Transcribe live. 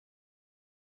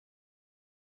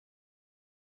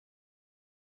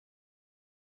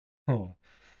Oh.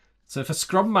 So if a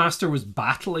Scrum Master was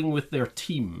battling with their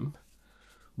team,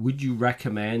 would you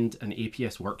recommend an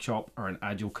APS workshop or an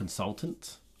Agile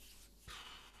consultant?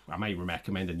 I might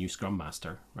recommend a new Scrum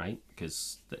Master, right?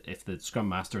 Because if the Scrum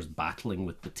Master is battling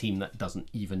with the team, that doesn't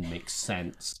even make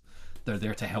sense. They're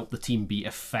there to help the team be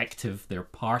effective. They're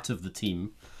part of the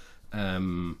team.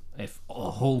 If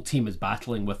a whole team is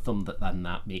battling with them, then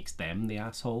that makes them the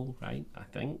asshole, right? I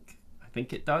think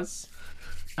it does.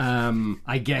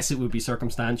 I guess it would be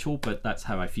circumstantial, but that's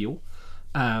how I feel.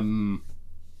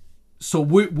 So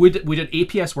would an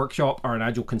APS workshop or an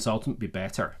Agile consultant be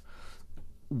better?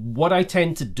 What I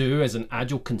tend to do as an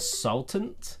Agile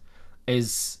consultant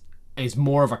is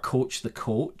more of a coach the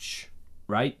coach,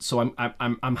 right? So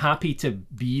I'm happy to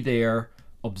be there,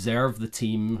 observe the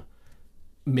team,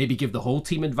 maybe give the whole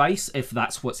team advice if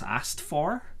that's what's asked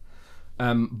for.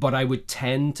 But I would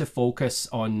tend to focus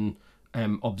on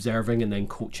observing and then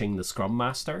coaching the Scrum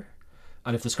Master.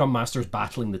 And if the Scrum Master is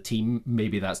battling the team,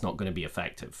 maybe that's not going to be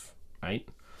effective, right?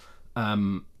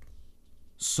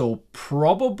 So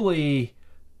probably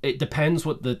it depends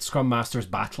what the Scrum Master is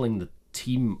battling the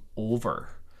team over.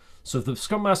 So if the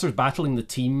Scrum Master is battling the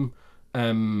team,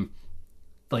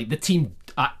 like the team,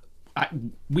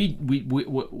 we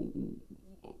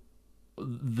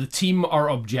the team are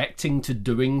objecting to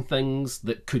doing things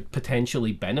that could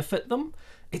potentially benefit them,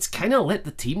 it's kind of let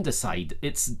the team decide.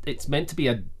 It's meant to be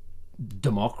a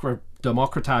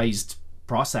democratized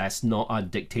process, not a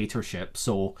dictatorship.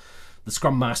 So the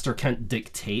Scrum Master can't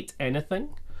dictate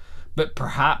anything, but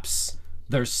perhaps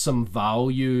there's some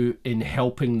value in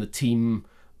helping the team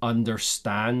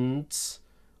understand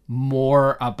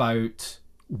more about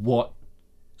what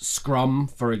Scrum,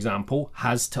 for example,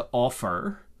 has to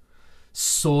offer,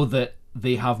 so that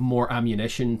they have more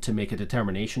ammunition to make a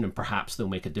determination, and perhaps they'll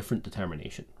make a different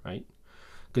determination, right?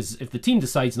 Because if the team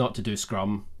decides not to do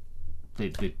Scrum, they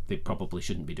probably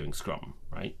shouldn't be doing Scrum,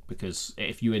 right? Because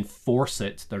if you enforce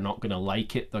it, they're not going to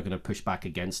like it, they're going to push back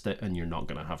against it, and you're not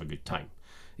going to have a good time.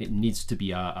 It needs to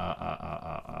be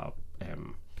a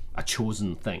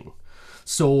chosen thing.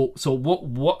 So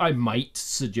what I might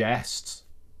suggest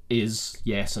is,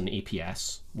 yes, an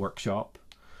APS workshop.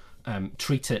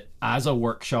 Treat it as a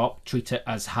workshop. Treat it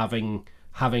as having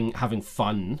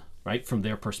fun, right, from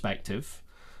their perspective.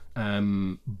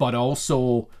 But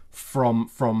also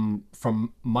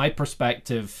from my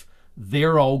perspective,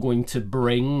 they're all going to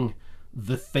bring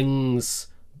the things,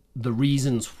 the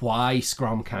reasons why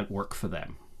Scrum can't work for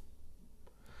them.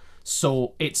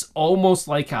 So it's almost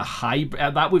like a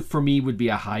hybrid. That would, for me, would be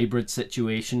a hybrid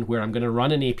situation where I'm going to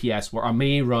run an APS, where I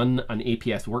may run an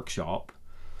APS workshop,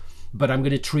 but I'm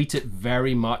going to treat it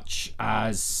very much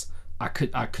as a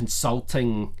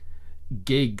consulting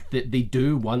gig, that they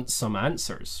do want some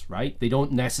answers, right? They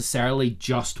don't necessarily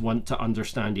just want to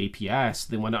understand APS.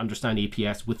 They want to understand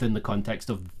APS within the context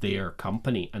of their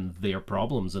company and their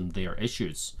problems and their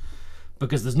issues.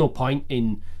 Because there's no point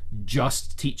in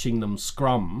just teaching them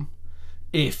Scrum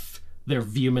if they're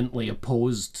vehemently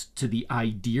opposed to the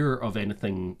idea of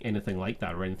anything like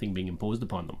that, or anything being imposed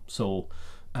upon them. So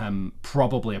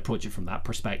probably approach it from that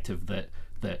perspective,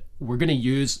 that we're going to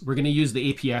use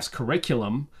the APS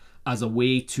curriculum as a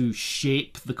way to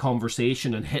shape the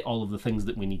conversation and hit all of the things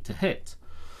that we need to hit.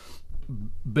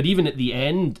 But even at the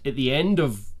end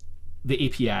of the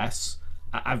APS,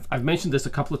 I've mentioned this a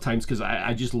couple of times because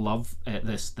I just love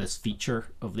this feature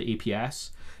of the APS,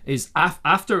 is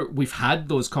after we've had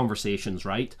those conversations,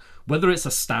 right? Whether it's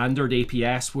a standard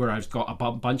APS where I've got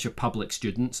a bunch of public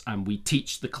students and we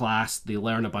teach the class, they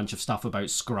learn a bunch of stuff about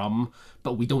Scrum,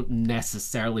 but we don't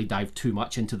necessarily dive too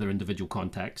much into their individual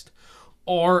context.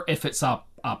 Or if it's a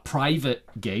private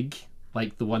gig,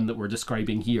 like the one that we're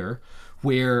describing here,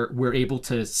 where we're able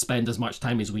to spend as much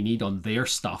time as we need on their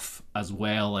stuff as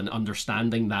well, and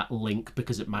understanding that link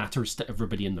because it matters to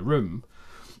everybody in the room.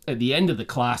 At the end of the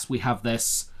class, we have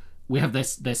this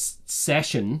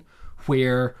session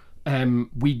where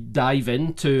we dive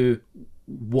into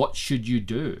what should you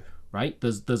do, right?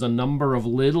 There's a number of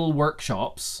little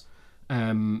workshops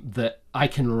that I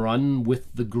can run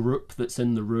with the group that's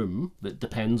in the room, that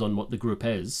depends on what the group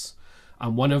is.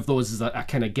 And one of those is a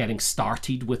kind of getting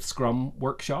started with Scrum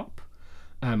workshop.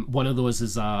 One of those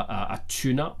is a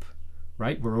tune-up,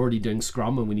 right? We're already doing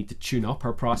Scrum and we need to tune up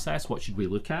our process. What should we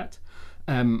look at?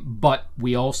 But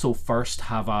we also first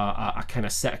have a kind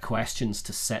of set of questions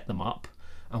to set them up.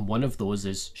 And one of those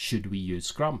is, should we use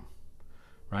Scrum,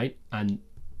 right? And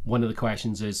one of the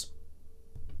questions is,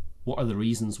 what are the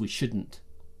reasons we shouldn't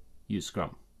use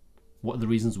Scrum? What are the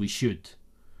reasons we should?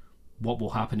 What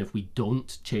will happen if we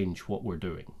don't change what we're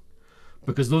doing?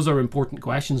 Because those are important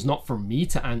questions, not for me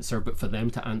to answer, but for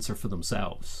them to answer for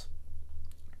themselves.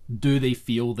 Do they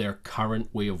feel their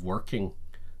current way of working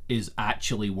is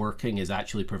actually working, is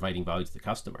actually providing value to the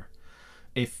customer?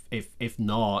 If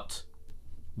not,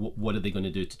 what are they going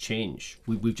to do to change?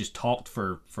 We've just talked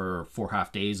for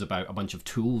 4.5 days about a bunch of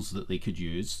tools that they could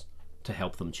use to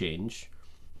help them change.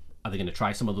 Are they going to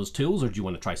try some of those tools, or do you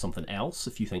want to try something else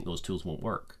if you think those tools won't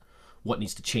work? What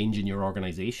needs to change in your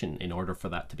organization in order for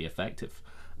that to be effective?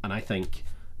 And I think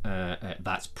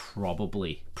that's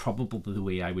probably the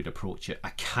way I would approach it.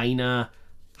 A kind of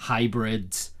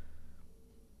hybrid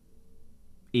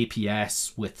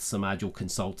APS with some Agile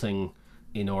consulting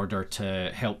in order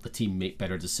to help the team make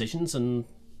better decisions. And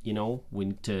you know,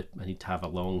 I need to have a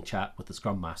long chat with the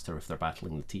Scrum Master if they're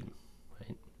battling the team.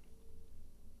 Right?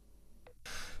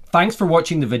 Thanks for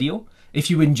watching the video. If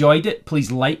you enjoyed it,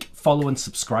 please like, follow and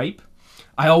subscribe.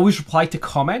 I always reply to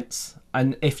comments,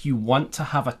 and if you want to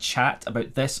have a chat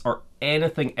about this or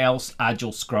anything else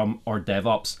Agile, Scrum or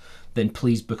DevOps, then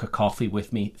please book a coffee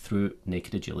with me through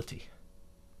NKD Agility.